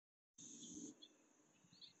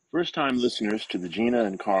First-time listeners to the GINA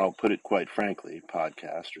and Karl Put It Quite Frankly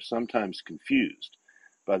podcast are sometimes confused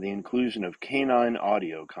by the inclusion of canine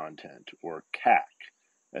audio content, or CAC,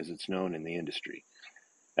 as it's known in the industry.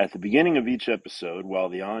 At the beginning of each episode, while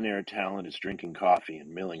the on-air talent is drinking coffee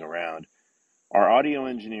and milling around, our audio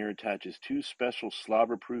engineer attaches two special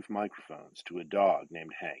slobber-proof microphones to a dog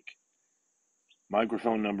named Hank.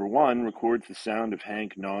 Microphone number 1 records the sound of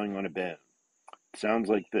Hank gnawing on a bone. It sounds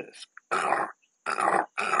like this,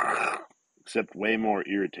 except way more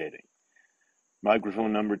irritating.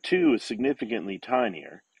 Microphone number 2 is significantly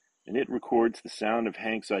tinier, and it records the sound of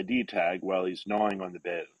Hank's ID tag while he's gnawing on the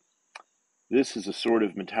bone. This is a sort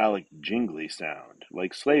of metallic jingly sound,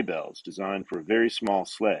 like sleigh bells designed for a very small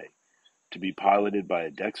sleigh, to be piloted by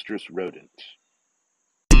a dexterous rodent.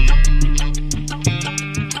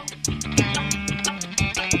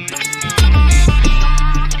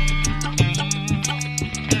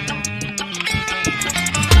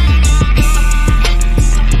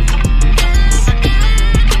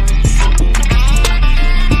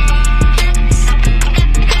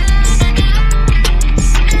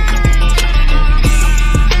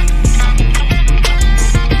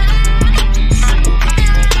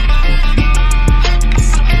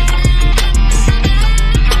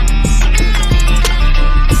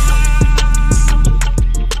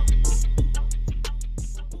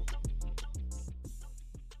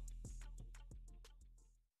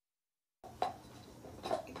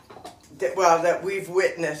 Well, that we've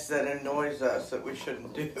witnessed that annoys us that we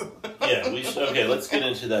shouldn't do. Yeah, we should. Okay, let's get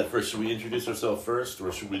into that first. Should we introduce ourselves first,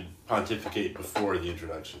 or should we pontificate before the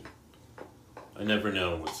introduction? I never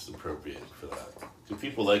know what's appropriate for that. Do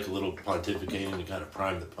people like a little pontificating to kind of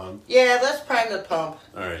prime the pump? Yeah, let's prime the pump.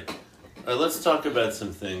 All right, let's talk about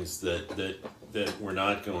some things that we're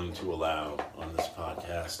not going to allow on this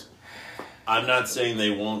podcast. I'm not saying they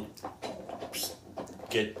won't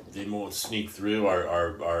sneak through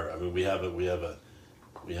our I mean, we have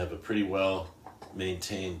a pretty well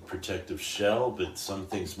maintained protective shell, but some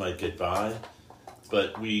things might get by.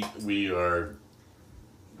 But we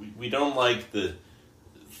don't like the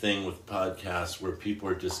thing with podcasts where people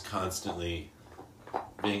are just constantly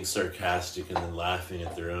being sarcastic and then laughing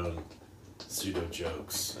at their own pseudo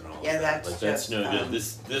jokes and all that. That's no good.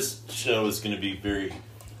 This show is going to be very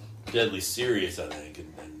deadly serious, I think,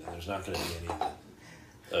 and there's not going to be any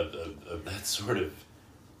of that sort of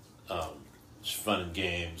fun and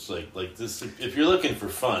games like this. If you're looking for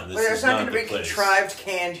fun, this is not the place. There's not going to be contrived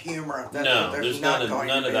canned humor. There's none of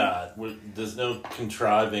that. There's no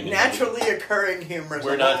contriving. Naturally occurring humor is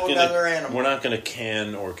a whole other animal. We're not going to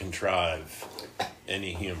can or contrive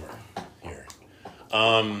any humor here.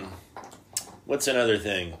 What's another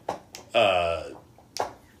thing?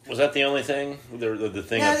 Was that the only thing? The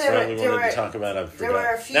thing up front we wanted to talk about? I forgot. There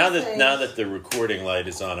were a few now things. that the recording light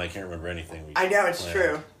is on, I can't remember anything. I know, it's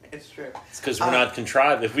true. It's true. It's because we're not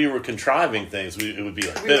contriving. If we were contriving things, it would be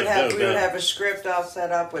like we would have a script all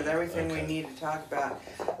set up with everything we need to talk about.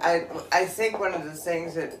 I think one of the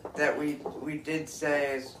things that we did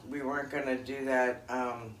say is we weren't going to do that.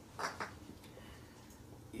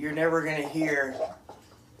 You're never going to hear,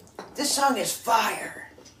 this song is fire.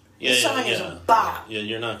 This song is a bop. Yeah,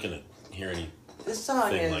 you're not gonna hear any. This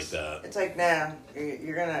song is like that. It's like, nah,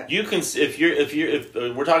 you're gonna. You can if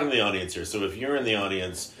we're talking to the audience here. So if you're in the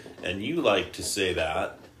audience and you like to say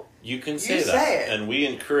that, you can say that, it. And we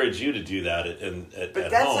encourage you to do that at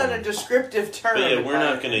But that's home. not a descriptive term. But yeah, we're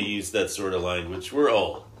not going to use that sort of language. We're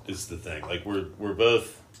old. Is the thing. Like we're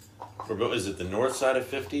both. Is it the north side of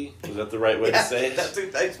 50? Is that the right way to say it? That's a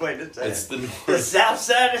nice way to say it's it. The south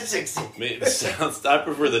side of 60. I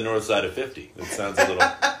prefer the north side of 50. It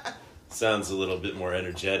sounds a little bit more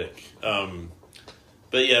energetic.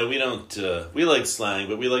 But yeah, we don't. We like slang,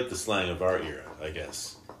 but we like the slang of our era, I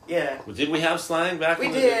guess. Yeah. Did we have slang back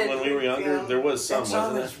when we were younger? Yeah. There was some,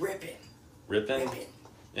 wasn't there? Rippin'. Rippin'?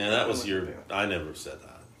 Yeah, that was your. I never said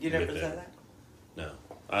that. You never said that? No,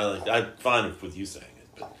 I'm fine with you saying it.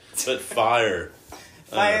 But fire.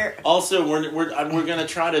 Fire. Also, we're going to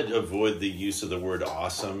try to avoid the use of the word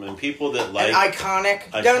awesome, and people that like and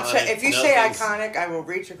iconic. Don't say if you say iconic, I will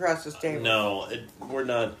reach across this table. No, we're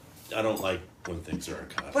not. I don't like when things are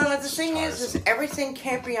iconic. Well, the thing is everything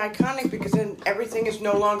can't be iconic because then everything is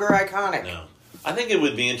no longer iconic. No, I think it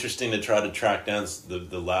would be interesting to try to track down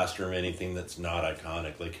the last remaining thing that's not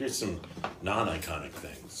iconic. Like here's some non-iconic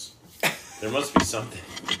things. There must be something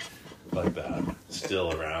like that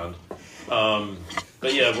still around.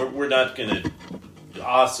 But yeah, we're not going to...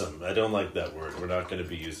 Awesome. I don't like that word. We're not going to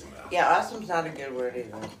be using that. Yeah, awesome's not a good word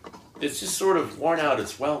either. It's just sort of worn out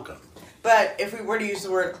its welcome. But if we were to use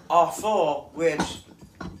the word awful, which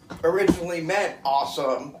originally meant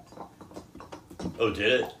awesome, Oh,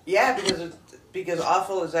 did it? Yeah, because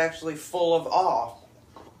awful is actually full of awe.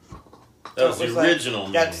 That was the original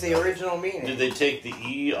meaning. That's the original meaning. Did they take the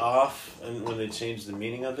E off and when they changed the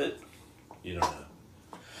meaning of it? You don't know.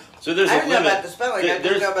 So there's a limit. I don't know about the spelling. I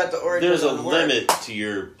just know about the origin. There's a limit to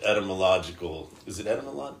your etymological. Is it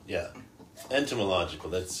etymological? Yeah,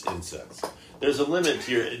 entomological. That's insects. There's a limit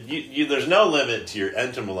to your. There's no limit to your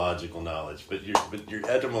entomological knowledge, but your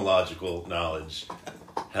etymological knowledge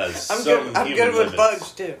has some human limits. I'm good with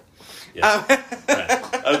bugs too. Yeah.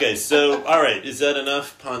 Right. Okay, so, all right, is that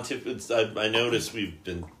enough I noticed we've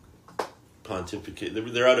been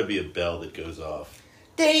pontificating. There ought to be a bell that goes off.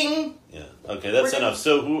 Ding! Yeah, okay, that's enough.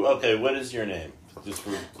 So, what is your name? Just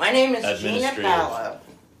for my name is GINA Pala.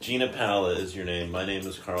 GINA Pala is your name. My name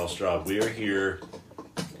is Karl Straub. We are here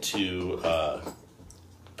to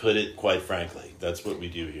put it quite frankly. That's what we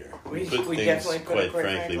do here. We put things quite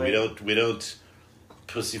frankly. We don't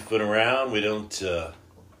pussyfoot around. We don't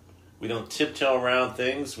tiptoe around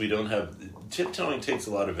things. Tiptoeing takes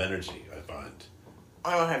a lot of energy, I find.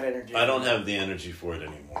 I don't have energy. I don't have the energy for it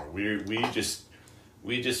anymore.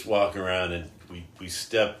 We just walk around and we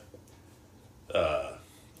step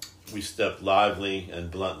lively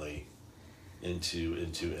and bluntly into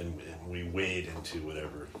and we wade into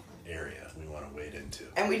whatever area we want to wade into.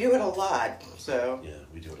 And we do it a lot, so. Yeah,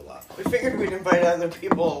 we do it a lot. We figured we'd invite other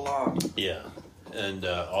people along. Yeah, and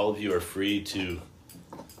all of you are free to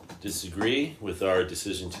disagree with our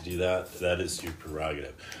decision to do that. That is your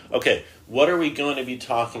prerogative. Okay, what are we going to be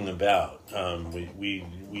talking about? Up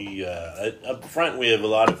front we have a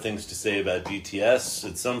lot of things to say about BTS.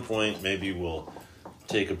 At some point maybe we'll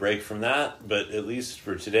take a break from that, but at least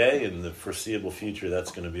for today and the foreseeable future,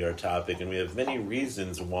 that's going to be our topic, and we have many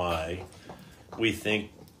reasons why we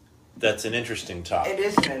think that's an interesting topic. It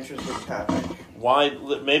is an interesting topic. Why?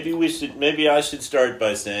 Maybe I should start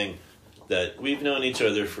by saying that we've known each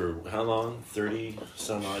other for how long? 30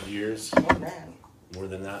 some odd years? More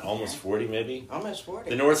than that? Almost 40 maybe? Almost 40.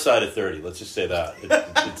 The north side of 30, let's just say that.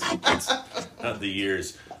 It's not the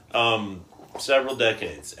years. Several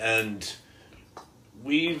decades. And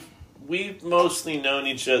we've mostly known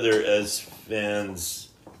each other as fans.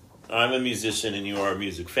 I'm a musician and you are a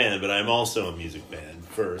music fan, but I'm also a music fan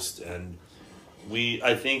first. And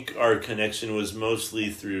I think our connection was mostly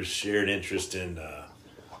through shared interest in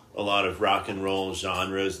a lot of rock and roll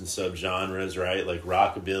genres and subgenres, right? Like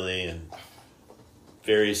rockabilly and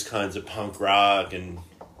various kinds of punk rock and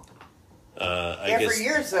I guess for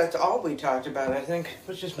years that's all we talked about. I think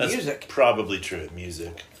was just music. Probably true,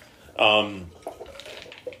 music, and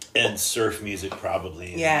surf music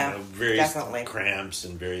probably. Yeah, and, various definitely. Cramps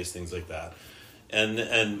and various things like that.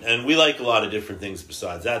 And we like a lot of different things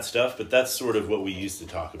besides that stuff, but that's sort of what we used to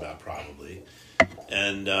talk about probably.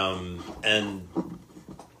 And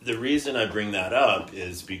the reason I bring that up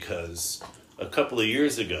is because a couple of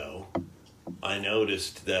years ago, I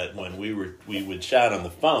noticed that when we would chat on the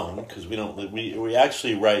phone, because we don't live, we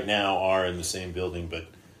actually right now are in the same building, but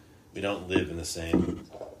we don't live in the same.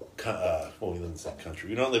 We live in the same country.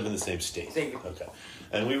 We don't live in the same state. Okay,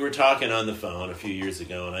 and we were talking on the phone a few years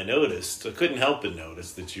ago, and I couldn't help but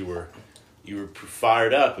notice that you were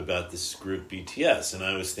fired up about this group BTS, and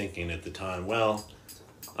I was thinking at the time, well,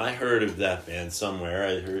 I heard of that band somewhere.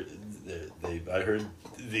 I heard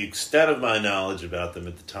the extent of my knowledge about them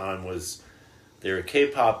at the time was they're a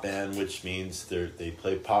K-pop band, which means they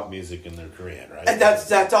play pop music and they're Korean, right? And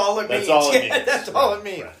that's all it means. That's all it means. That's all it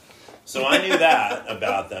means. Right. So I knew that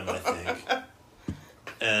about them, I think,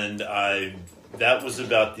 and that was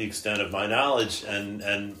about the extent of my knowledge.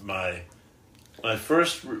 And my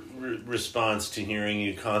first response to hearing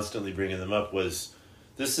you constantly bringing them up was,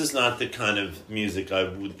 this is not the kind of music I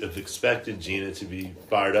would have expected GINA to be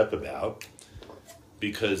fired up about,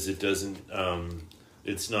 because it doesn't.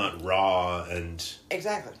 It's not raw and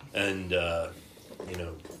exactly and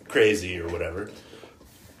crazy or whatever.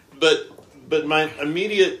 But my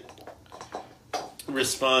immediate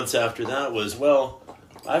response after that was, well,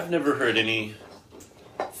 I've never heard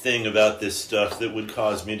anything about this stuff that would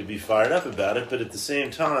cause me to be fired up about it, but at the same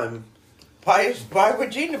time, why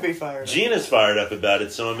would GINA be fired up? GINA's fired up about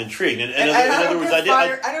it, so I'm intrigued. And in I other words, I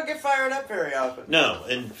don't get fired up very often. No,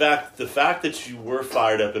 in fact, the fact that you were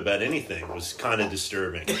fired up about anything was kind of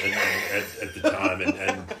disturbing at the time,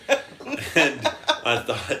 and I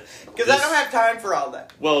thought, because I don't have time for all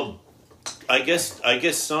that. Well, I guess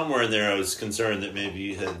somewhere in there I was concerned that maybe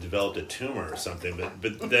you had developed a tumor or something,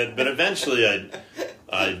 but eventually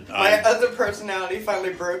my other personality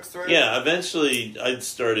finally broke through. Yeah, eventually I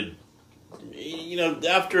started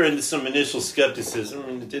after some initial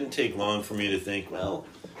skepticism, it didn't take long for me to think, well,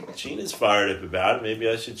 Gina's fired up about it. Maybe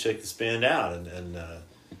I should check this band out. And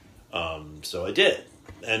so I did.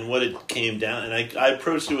 And what it came down, and I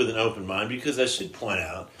approached it with an open mind, because I should point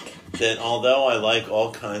out that although I like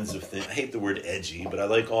all kinds of things, I hate the word edgy, but I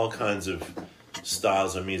like all kinds of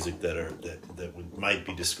styles of music that might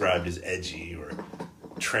be described as edgy or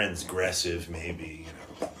transgressive, maybe,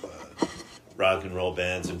 rock and roll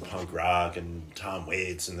bands and punk rock and Tom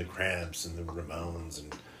Waits and the Cramps and the Ramones,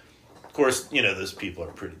 and of course, those people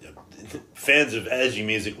are pretty fans of edgy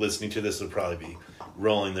music. Listening to this will probably be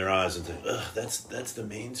rolling their eyes and think, "Ugh, that's the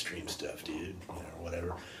mainstream stuff, dude," or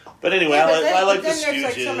whatever. But anyway, I like the Stooges. Then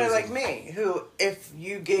there's like somebody like me who, if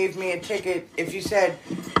you gave me a ticket, if you said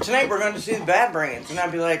tonight we're going to see the Bad Brains, and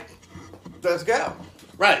I'd be like, "Let's go."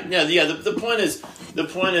 Right? Yeah. The point is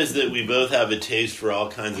that we both have a taste for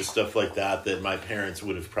all kinds of stuff like that my parents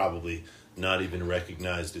would have probably not even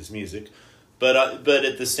recognized as music. But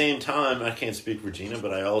at the same time, I can't speak for Gina,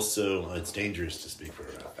 but I also, it's dangerous to speak for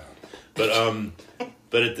her, I found.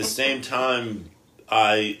 But at the same time,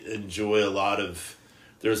 I enjoy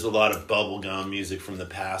there's a lot of bubblegum music from the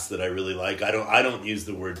past that I really like. I don't use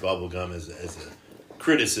the word bubblegum as a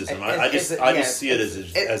criticism. I just see it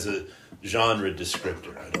as a genre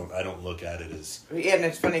descriptor. I don't look at it as... Yeah, and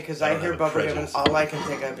it's funny because I hear bubblegum and all I can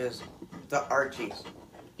think of is the Archies.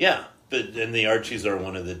 Yeah, and the Archies are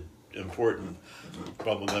one of the important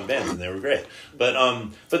bubblegum bands, and they were great. But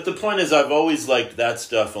the point is, I've always liked that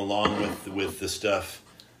stuff along with the stuff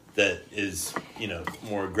that is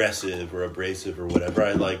more aggressive or abrasive or whatever.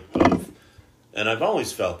 I like both, and I've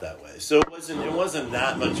always felt that way. So it wasn't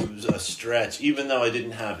that much of a stretch, even though I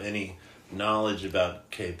didn't have any knowledge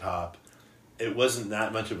about K-pop. It wasn't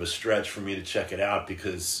that much of a stretch for me to check it out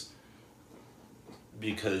because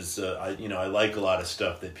I like a lot of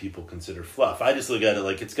stuff that people consider fluff. I just look at it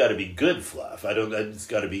like it's got to be good fluff. It's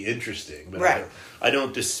got to be interesting. But right. I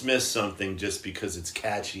don't dismiss something just because it's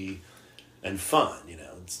catchy and fun.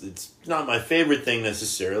 It's not my favorite thing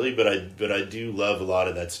necessarily, but I do love a lot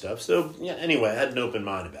of that stuff. So yeah. Anyway, I had an open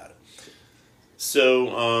mind about it.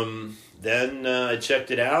 So then I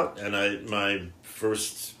checked it out, and my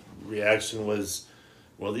first reaction was,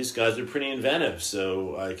 well, these guys are pretty inventive,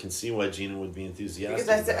 so I can see why Gina would be enthusiastic.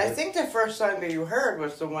 Because I think the first song that you heard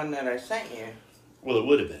was the one that I sent you. Well, it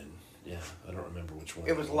would have been. Yeah, I don't remember which one.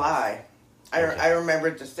 It was Lie. Okay. I remember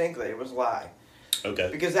it distinctly. It was Lie. Okay.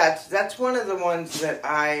 Because that's one of the ones that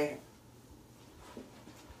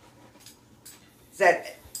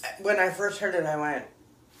when I first heard it, I went,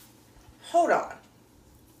 hold on.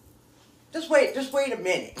 Just wait a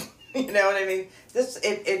minute. You know what I mean?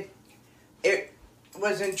 It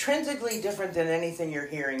was intrinsically different than anything you're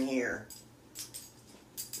hearing here.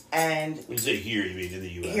 And when you say here, you mean in the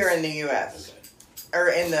U.S.? Here in the U.S. Okay. Or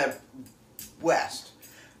in the West.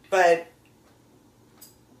 But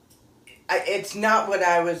it's not what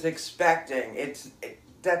I was expecting.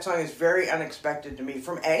 That song is very unexpected to me.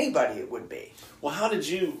 From anybody, it would be. Well,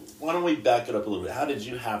 why don't we back it up a little bit? How did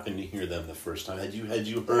you happen to hear them the first time? Had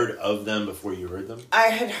you heard of them before you heard them? I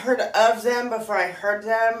had heard of them before I heard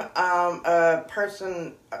them. A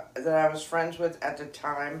person that I was friends with at the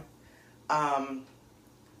time. I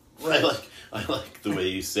like the way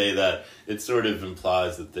you say that. It sort of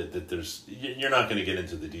implies that there's... You're not going to get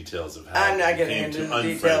into the details of how... I'm not getting into the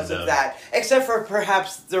details of that. Except for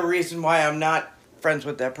perhaps the reason why I'm not friends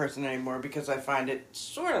with that person anymore, because I find it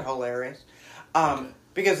sort of hilarious. Okay.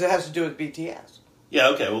 Because it has to do with BTS. Yeah,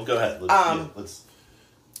 okay, well, go ahead. Let's...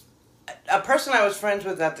 A person I was friends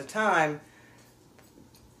with at the time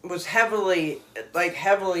was heavily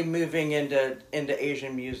moving into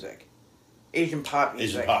Asian music. Asian pop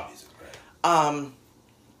music. Asian pop music, right.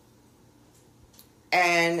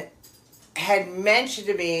 And had mentioned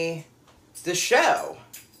to me the show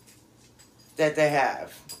that they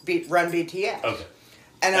have, Run BTS. Okay.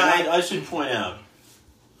 And I should point out,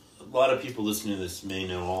 a lot of people listening to this may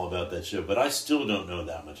know all about that show, but I still don't know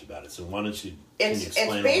that much about it. So why don't you explain it's a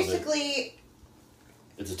little basically...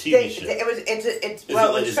 It's a TV show. It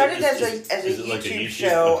started as a YouTube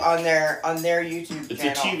show on their YouTube channel. It's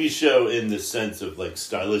a TV show in the sense of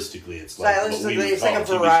stylistically, it's like what we would it's call like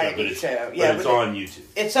a TV variety show. But it's on YouTube.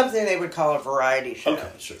 It's something they would call a variety show.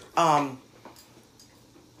 Okay, sure.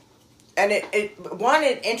 And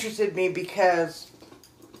it interested me because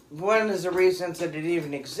one of the reasons that it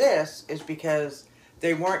even exists is because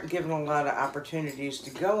they weren't given a lot of opportunities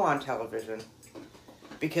to go on television.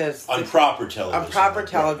 because on proper television. On proper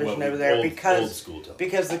television over there, old because school television.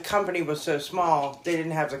 Because the company was so small, they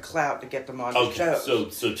didn't have the clout to get them on the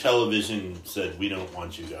shows. So television said, we don't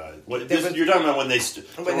want you guys. You're talking about when they...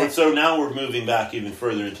 So now we're moving back even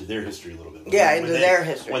further into their history a little bit. Their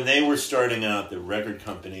history. When they were starting out, the record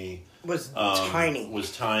company... Was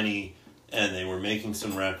tiny. And they were making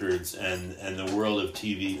some records, and the world of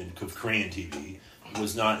TV, and of Korean TV,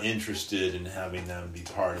 was not interested in having them be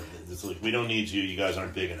part of it. It's like, we don't need you. You guys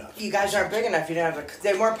aren't big enough. You guys aren't big enough. You don't have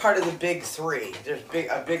they weren't part of the big three. There's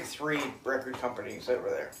a big three record companies over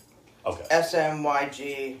there. Okay. SM,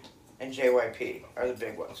 YG, and JYP are the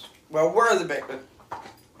big ones. Well, we're the big ones.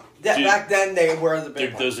 Back then, they were the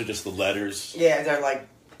big ones. Those are just the letters? Yeah, they're like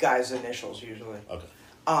guys' initials, usually. Okay.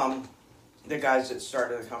 The guys that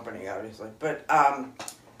started the company, obviously. But,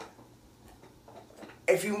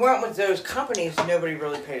 if you weren't with those companies, nobody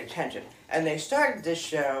really paid attention. And they started this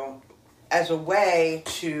show as a way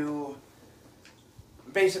to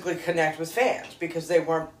basically connect with fans, because they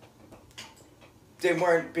weren't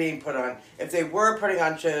being put on. If they were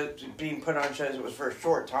being put on shows, it was for a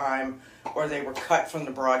short time, or they were cut from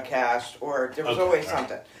the broadcast, or there was always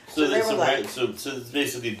something. So they were like... So it's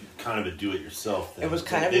basically kind of a do-it-yourself thing. It was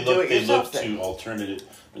kind of a do-it-yourself thing. They look to alternative...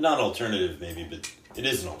 Not alternative, maybe, but it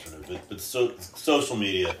is an alternative. But social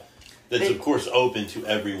media that's, of course, open to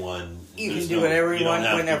everyone. You can do whatever you want,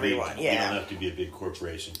 whenever you want. Yeah. You don't have to be a big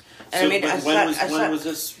corporation. So, when was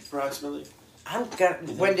this, approximately?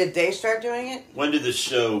 When did they start doing it? When did the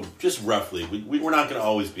show, just roughly, we're not going to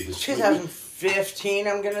always be historical. 2015,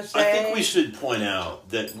 I'm going to say. I think we should point out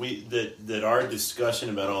that that our discussion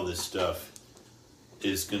about all this stuff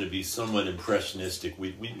is going to be somewhat impressionistic.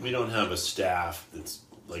 We don't have a staff that's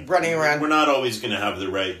like running around. We're not always going to have the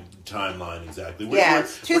right timeline exactly. We're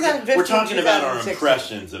 2015, we're talking about our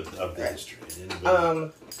impressions of the history.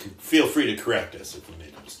 Feel free to correct us if we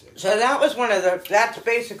make a mistake. So that's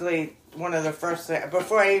basically one of the first things.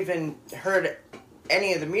 Before I even heard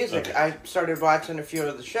any of the music, I started watching a few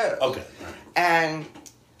of the shows. Okay. And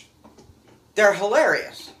they're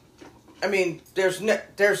hilarious. I mean, there's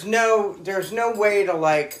no way to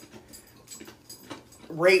like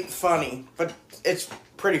rate funny, but it's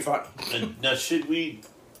pretty funny. And now, should we?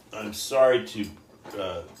 I'm sorry to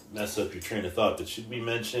mess up your train of thought, but should we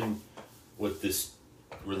mention what this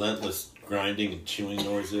relentless grinding and chewing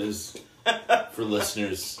noise is for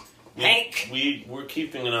listeners? Hank. We're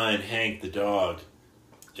keeping an eye on Hank the dog.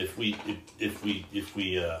 If we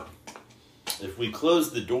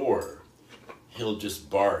close the door, he'll just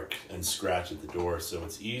bark and scratch at the door. So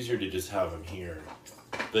it's easier to just have him here.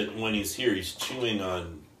 But when he's here, he's chewing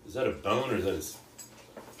on. Is that a bone or is that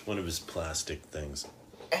one of his plastic things?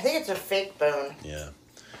 I think it's a fake bone. Yeah.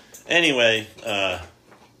 Anyway,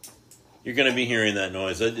 you're going to be hearing that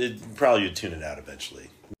noise. Probably you'd tune it out eventually.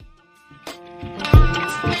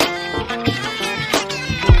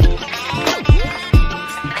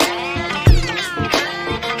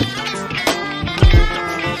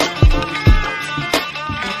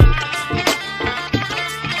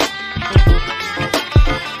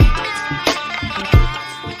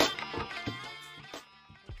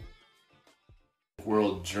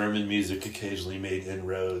 German music occasionally made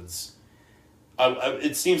inroads.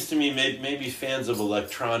 It seems to me maybe fans of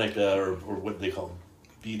electronica or what they call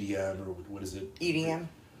BDM or what is it? EDM.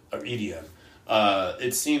 Or EDM.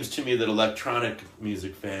 It seems to me that electronic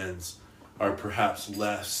music fans are perhaps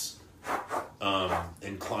less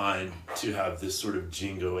inclined to have this sort of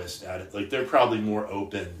jingoist attitude. Like they're probably more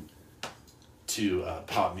open to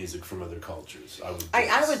pop music from other cultures. I would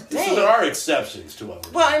think. So there are exceptions to what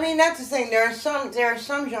we're Well, I mean, that's the thing. There are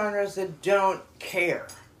some genres that don't care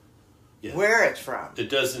where it's from. It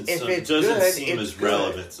doesn't seem as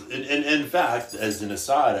relevant. And in fact, as an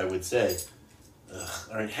aside, I would say,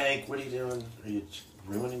 all right, Hank, what are you doing? Are you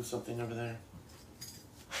ruining something over there?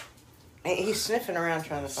 He's sniffing around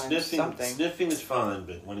trying to find something. Sniffing is fine,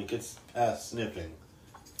 but when he gets past sniffing...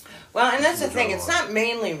 Well, and that's the thing. It's not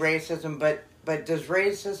mainly racism, but does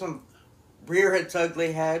racism rear its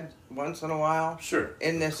ugly head once in a while? Sure.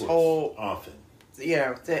 In this whole often,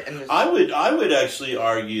 I would actually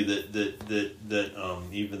argue that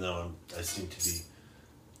even though I seem to be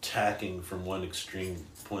tacking from one extreme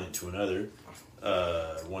point to another,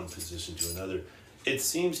 one position to another, it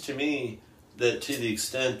seems to me that to the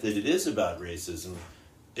extent that it is about racism,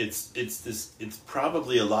 it's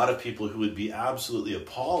probably a lot of people who would be absolutely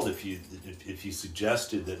appalled if you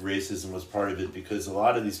suggested that racism was part of it, because a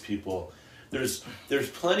lot of these people, there's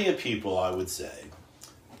plenty of people, I would say,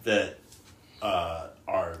 that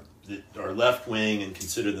are left wing and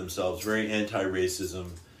consider themselves very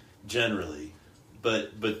anti-racism generally,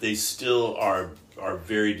 but they still are are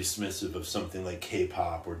very dismissive of something like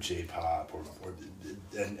K-pop or J-pop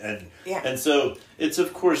and so it's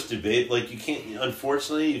of course debate. Like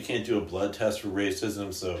unfortunately you can't do a blood test for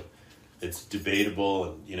racism, so it's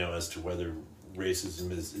debatable, and as to whether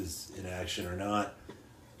racism is in action or not.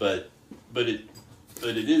 But the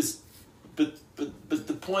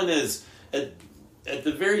point is, at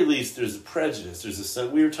the very least, there's a prejudice.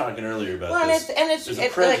 We were talking earlier about this. There's a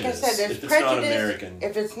prejudice, like I said, there's if prejudice. It's not American.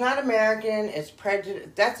 If it's not American, it's prejudice.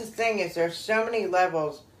 That's the thing, is there's so many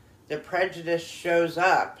levels that prejudice shows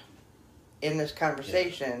up in this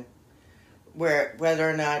conversation, where whether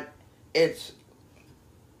or not it's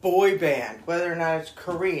boy band, whether or not it's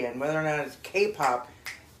Korean, whether or not it's K-pop,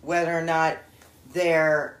 whether or not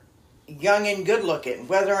they're young and good looking,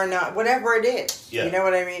 whether or not, whatever it is. Yeah. You know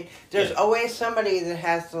what I mean? There's always somebody that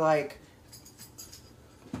has to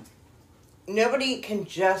nobody can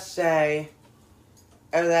just say,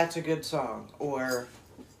 oh, that's a good song, or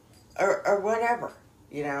whatever,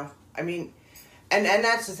 I mean, and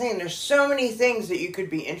that's the thing, there's so many things that you could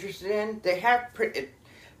be interested in. They have,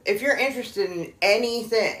 if you're interested in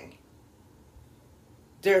anything,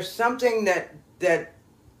 there's something that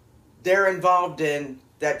they're involved in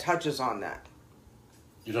that touches on that.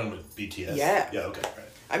 You're talking about BTS? Yeah. Yeah, okay, right.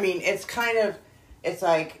 I mean, it's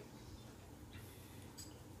like,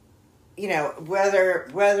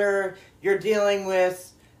 whether you're dealing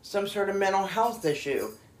with some sort of mental health issue,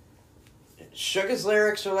 Suga's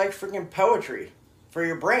lyrics are like freaking poetry for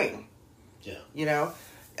your brain. Yeah.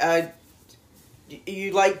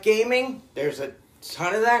 You like gaming? There's a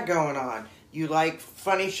ton of that going on. You like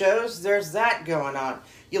funny shows? There's that going on.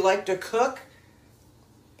 You like to cook?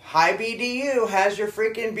 High BDU has your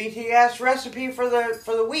freaking BTS recipe for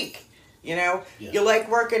the week. You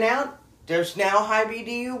like working out? There's now High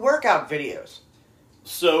BDU workout videos.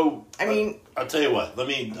 So I mean, I'll tell you what.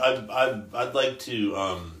 I'd like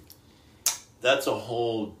to. That's a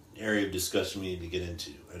whole area of discussion we need to get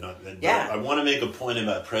into, I want to make a point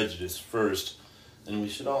about prejudice first, and we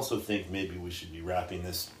should also think maybe we should be wrapping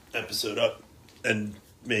this episode up, and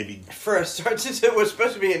maybe for a start, since it was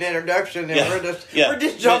supposed to be an introduction, and we're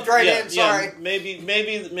just jumped right in. Sorry. Maybe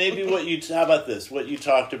how about this? What you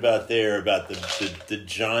talked about there about the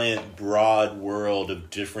giant broad world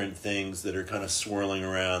of different things that are kind of swirling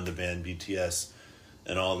around the band BTS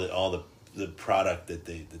and all the product that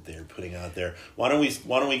they're putting out there. Why don't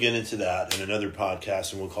we get into that in another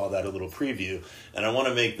podcast, and we'll call that a little preview. And I want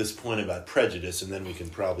to make this point about prejudice, and then we can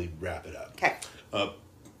probably wrap it up. Okay.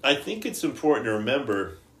 I think it's important to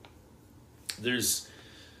remember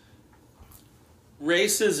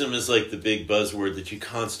racism is like the big buzzword that you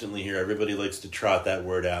constantly hear. Everybody likes to trot that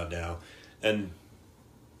word out now. And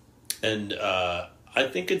I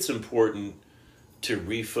think it's important to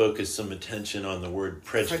refocus some attention on the word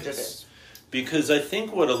prejudice. Because I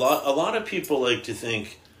think what a lot of people like to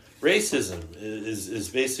think racism is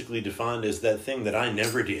basically defined as that thing that I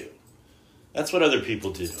never do. That's what other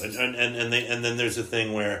people do, and then there's a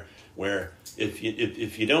thing where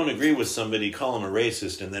if you don't agree with somebody, call them a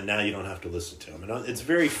racist, and then now you don't have to listen to them. And it's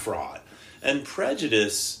very fraught. And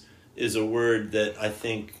prejudice is a word that I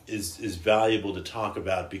think is valuable to talk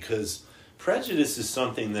about, because prejudice is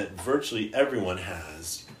something that virtually everyone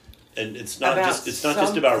has, and it's not just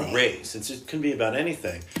about race. It can be about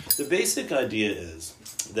anything. The basic idea is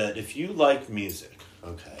that if you like music,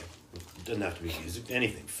 okay. It doesn't have to be music,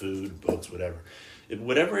 anything, food, books, whatever.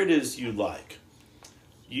 Whatever it is you like,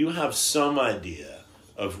 you have some idea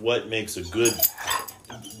of what makes a good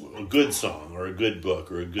song or a good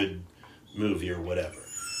book or a good movie or whatever.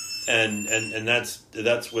 And that's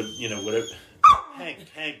what, whatever.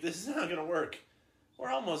 Hank, this is not going to work.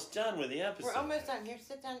 We're almost done with the episode. We're almost done. Here,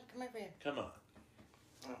 sit down. Come over here. Come on.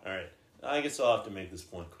 Oh. All right. I guess I'll have to make this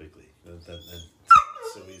point quickly. That's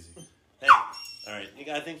so easy. Hank. All right,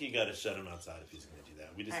 I think you got to shut him outside if he's going to do that.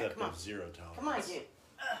 We just have to have zero tolerance. Come on, dude.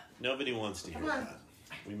 Nobody wants to hear that.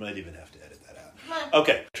 We might even have to edit that out. Come on.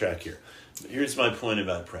 Okay, track here. Here's my point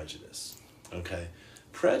about prejudice. Okay,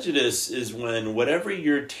 prejudice is when whatever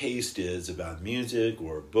your taste is about music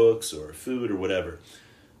or books or food or whatever,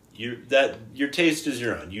 your taste is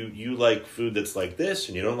your own. You like food that's like this,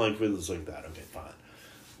 and you don't like food that's like that. Okay, fine.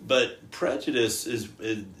 But prejudice is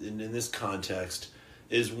in this context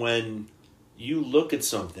is when you look at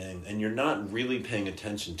something and you're not really paying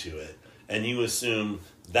attention to it, and you assume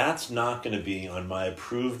that's not going to be on my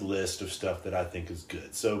approved list of stuff that I think is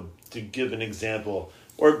good. So to give an example,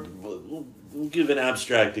 or we'll give an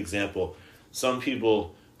abstract example, some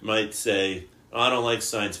people might say, I don't like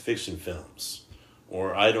science fiction films,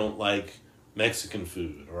 or I don't like Mexican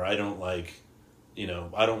food, or I don't like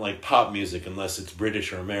I don't like pop music unless it's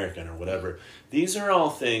British or American or whatever. These are all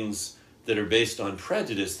things that are based on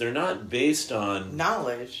prejudice. They're not based on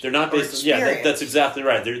knowledge. They're not based on that's exactly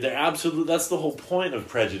right. They're absolute. That's the whole point of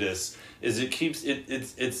prejudice. Is it keeps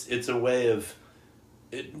it's a way of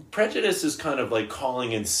prejudice is kind of like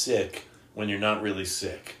calling in sick when you're not really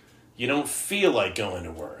sick. You don't feel like going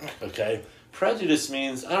to work. Okay. Prejudice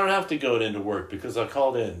means I don't have to go into work because I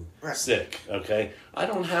called in sick, okay? I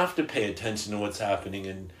don't have to pay attention to what's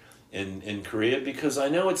happening in Korea because I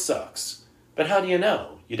know it sucks. But how do you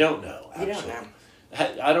know? You don't know, actually. You don't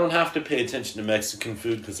know. I don't have to pay attention to Mexican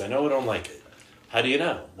food because I know I don't like it. How do you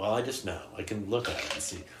know? Well, I just know. I can look at it and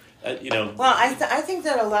see. Well, I think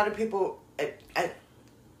that a lot of people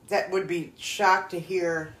that would be shocked to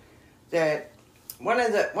hear that one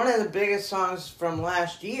of the biggest songs from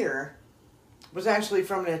last year was actually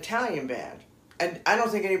from an Italian band. And I don't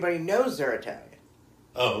think anybody knows they're Italian.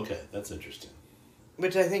 Oh, okay. That's interesting.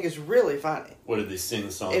 Which I think is really funny. What, did they sing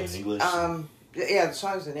the song in English? Yeah, the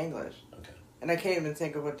song's in English. Okay. And I can't even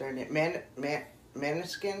think of what their name...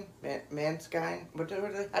 Maneskin? Manskin?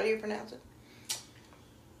 How do you pronounce it?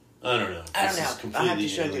 I don't know. I don't know. Is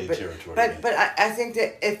completely alien territory. But I think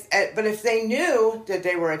that if they knew that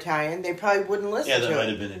they were Italian, they probably wouldn't listen to it. Yeah, that might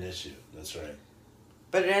have been an issue. That's right.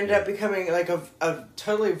 But it ended up becoming like a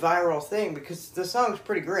totally viral thing because the song's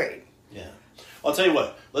pretty great. Yeah. I'll tell you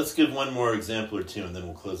what. Let's give one more example or two and then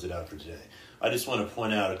we'll close it out for today. I just want to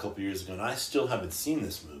point out a couple years ago, and I still haven't seen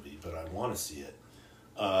this movie, but I want to see it.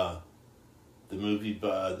 The movie,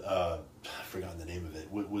 I've forgotten the name of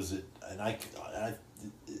it. What was it? And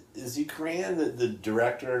is he Korean? The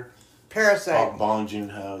director? Parasite. Bong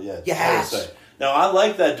Joon-Ho. Yeah. Yes. Parasite. Now, I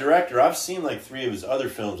like that director. I've seen like 3 of his other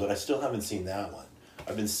films, but I still haven't seen that one.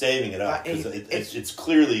 I've been saving it up because it's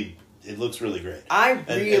clearly, it looks really great. I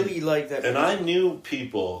really like that movie. And I knew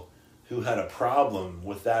people who had a problem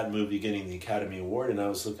with that movie getting the Academy Award, and I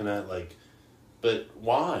was looking at like, but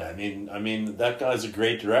why? I mean, that guy's a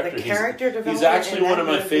great director. The character development he's actually one of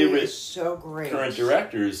my favorite so great. Current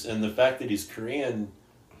directors, and the fact that he's Korean,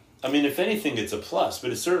 I mean, if anything, it's a plus, but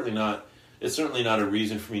it's certainly not a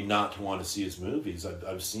reason for me not to want to see his movies.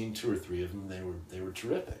 I've seen 2 or 3 of them. They were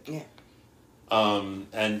terrific. Yeah.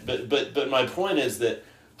 But my point is that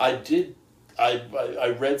I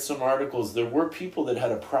read some articles. There were people that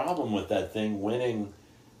had a problem with that thing winning,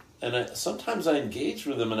 and sometimes I engaged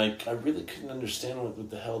with them, and I really couldn't understand what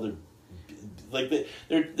the hell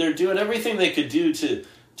they're doing everything they could do to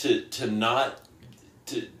not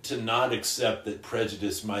accept that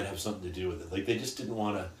prejudice might have something to do with it. Like they just didn't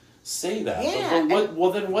want to say that. Yeah.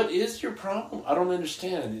 Well, then what is your problem? I don't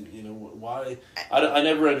understand. Why? I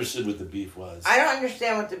never understood what the beef was. I don't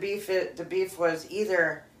understand what the beef was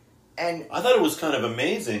either. And I thought it was kind of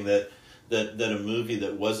amazing that a movie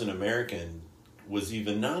that wasn't American was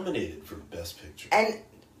even nominated for Best Picture. And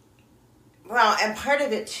part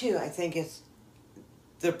of it too, I think, is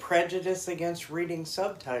the prejudice against reading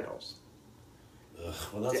subtitles.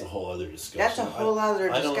 Well, that's a whole other discussion. That's a whole other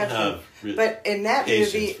discussion. I don't have but in that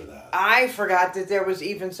movie, for that. I forgot that there was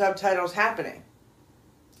even subtitles happening.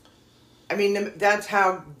 I mean, that's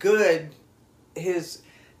how good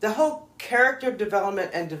the whole character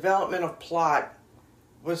development and development of plot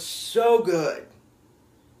was so good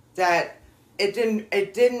that it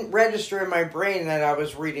didn't register in my brain that I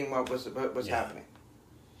was reading what was happening.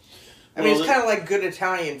 I mean, it's kind of like good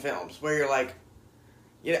Italian films where you're like,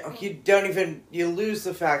 you lose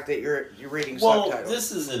the fact that you're reading subtitles. Well,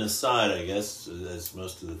 this is an aside, I guess, as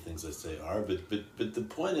most of the things I say are, but the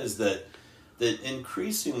point is that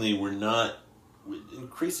increasingly we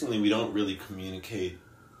don't really communicate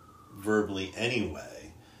verbally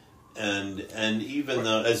anyway, and even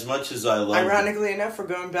though as much as I love, ironically enough, we're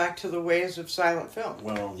going back to the ways of silent film.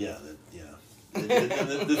 Well, yeah.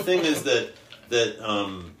 The thing is that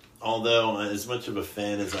although as much of a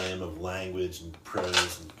fan as I am of language and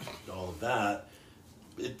prose and all of that,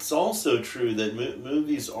 it's also true that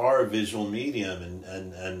movies are a visual medium,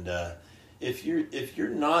 and if you're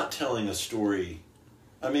not telling a story,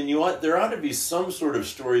 I mean, there ought to be some sort of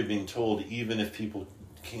story being told, even if people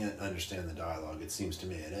can't understand the dialogue. It seems to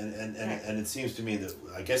me, and it seems to me that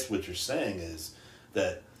I guess what you're saying is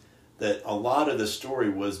that a lot of the story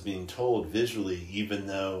was being told visually, even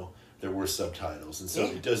though there were subtitles, and so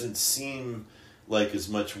it doesn't seem like as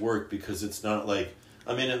much work because it's not like,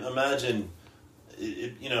 I mean, imagine,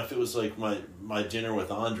 if it was like my dinner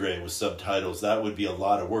with Andre with subtitles, that would be a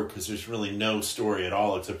lot of work because there's really no story at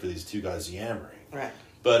all except for these 2 guys yammering. Right.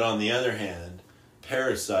 But on the other hand,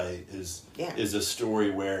 Parasite is a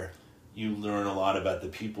story where you learn a lot about the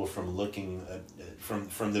people from looking at,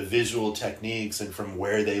 from the visual techniques and from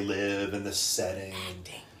where they live and the setting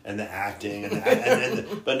and the acting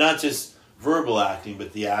but not just verbal acting,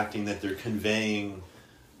 but the acting that they're conveying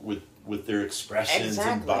with their expressions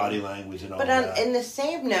and body language and all that. But in the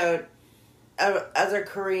same note, of other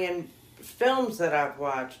Korean films that I've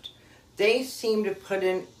watched, they seem to put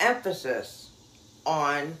an emphasis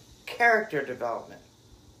on character development.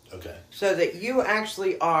 Okay. So that you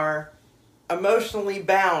actually are emotionally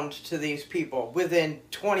bound to these people within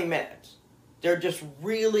 20 minutes. They're just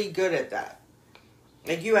really good at that.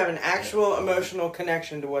 Like, you have an actual emotional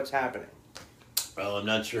connection to what's happening. Well, I'm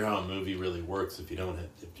not sure how a movie really works if you're going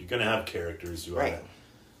to have characters who are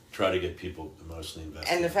try to get people emotionally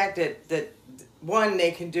invested. And the fact that one,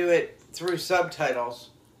 they can do it through subtitles.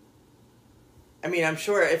 I mean, I'm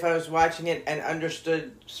sure if I was watching it and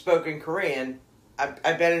understood spoken Korean,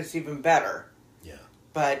 I bet it's even better. Yeah.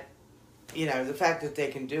 But, you know, the fact that they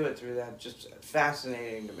can do it through that, just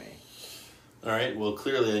fascinating to me. All right. Well,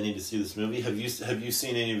 clearly I need to see this movie. Have you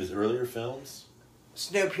seen any of his earlier films?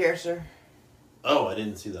 Snowpiercer. Oh, I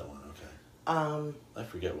didn't see that one. Okay. I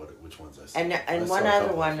forget which ones I saw. And one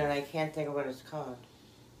other one, and I can't think of what it's called.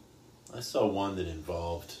 I saw one that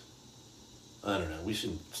involved, I don't know. We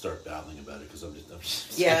shouldn't start babbling about it because I'm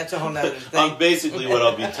just yeah, that's a whole nother thing. Basically, what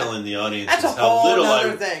I'll be telling the audience that's is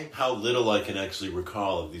how little I can actually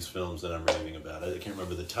recall of these films that I'm raving about. I can't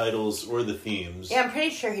remember the titles or the themes. Yeah, I'm pretty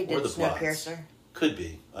sure he did Snowpiercer. Could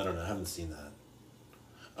be. I don't know. I haven't seen that.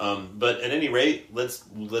 But at any rate, let's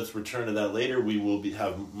return to that later. We will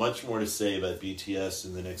have much more to say about BTS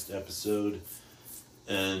in the next episode.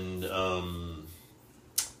 And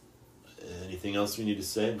anything else we need to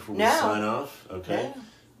say before we sign off? Okay.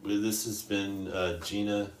 No. This has been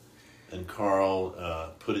GINA and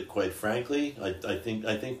Karl. Put it quite frankly. I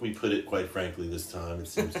think we put it quite frankly this time. It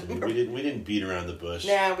seems to me we didn't beat around the bush.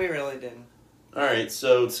 No, we really didn't. All right,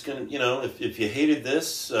 so it's gonna, if you hated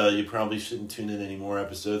this, you probably shouldn't tune in any more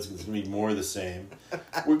episodes because it's gonna be more of the same.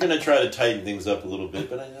 We're gonna try to tighten things up a little bit,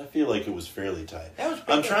 but I feel like it was fairly tight.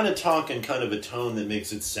 I'm trying to talk in kind of a tone that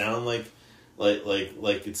makes it sound like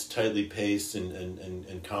it's tightly paced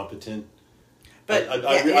and competent. But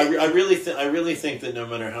I really think that no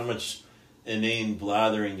matter how much inane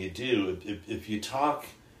blathering you do, if you talk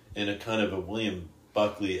in a kind of a William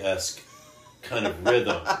Buckley-esque kind of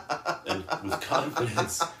rhythm and with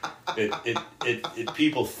confidence, it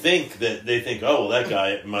people think that they think, oh, well, that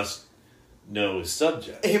guy must know his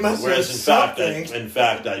subject. He must. Whereas in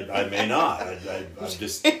fact, I may not.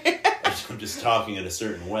 I'm just talking in a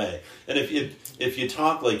certain way. And if you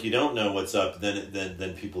talk like you don't know what's up,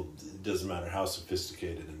 then people, it doesn't matter how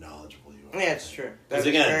sophisticated and knowledgeable you are. Yeah, it's true. That's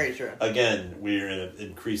very true. Again, we're in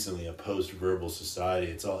increasingly a post-verbal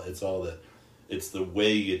society. It's the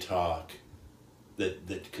way you talk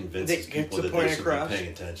that convinces people that they should be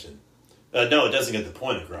paying attention. No, it doesn't get the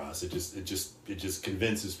point across. It just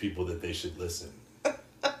convinces people that they should listen.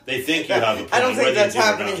 They think you have a point. I don't think that's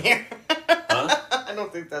happening here. Huh? I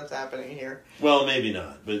don't think that's happening here. Well, maybe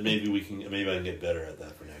not, but maybe I can get better at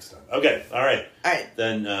that for next time. Okay, all right.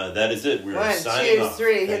 Then that is it. We're signing off. 1, 2,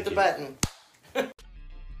 3, hit the button.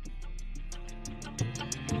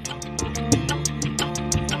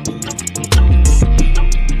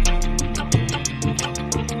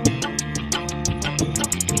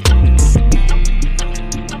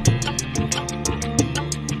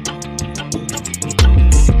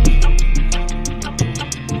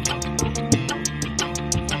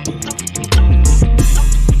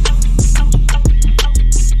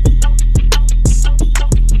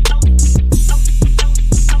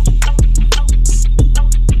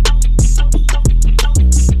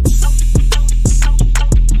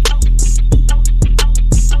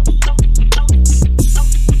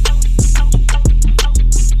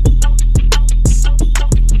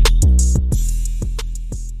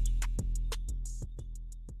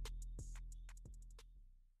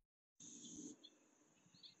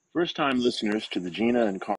 First-time listeners to the GINA and Karl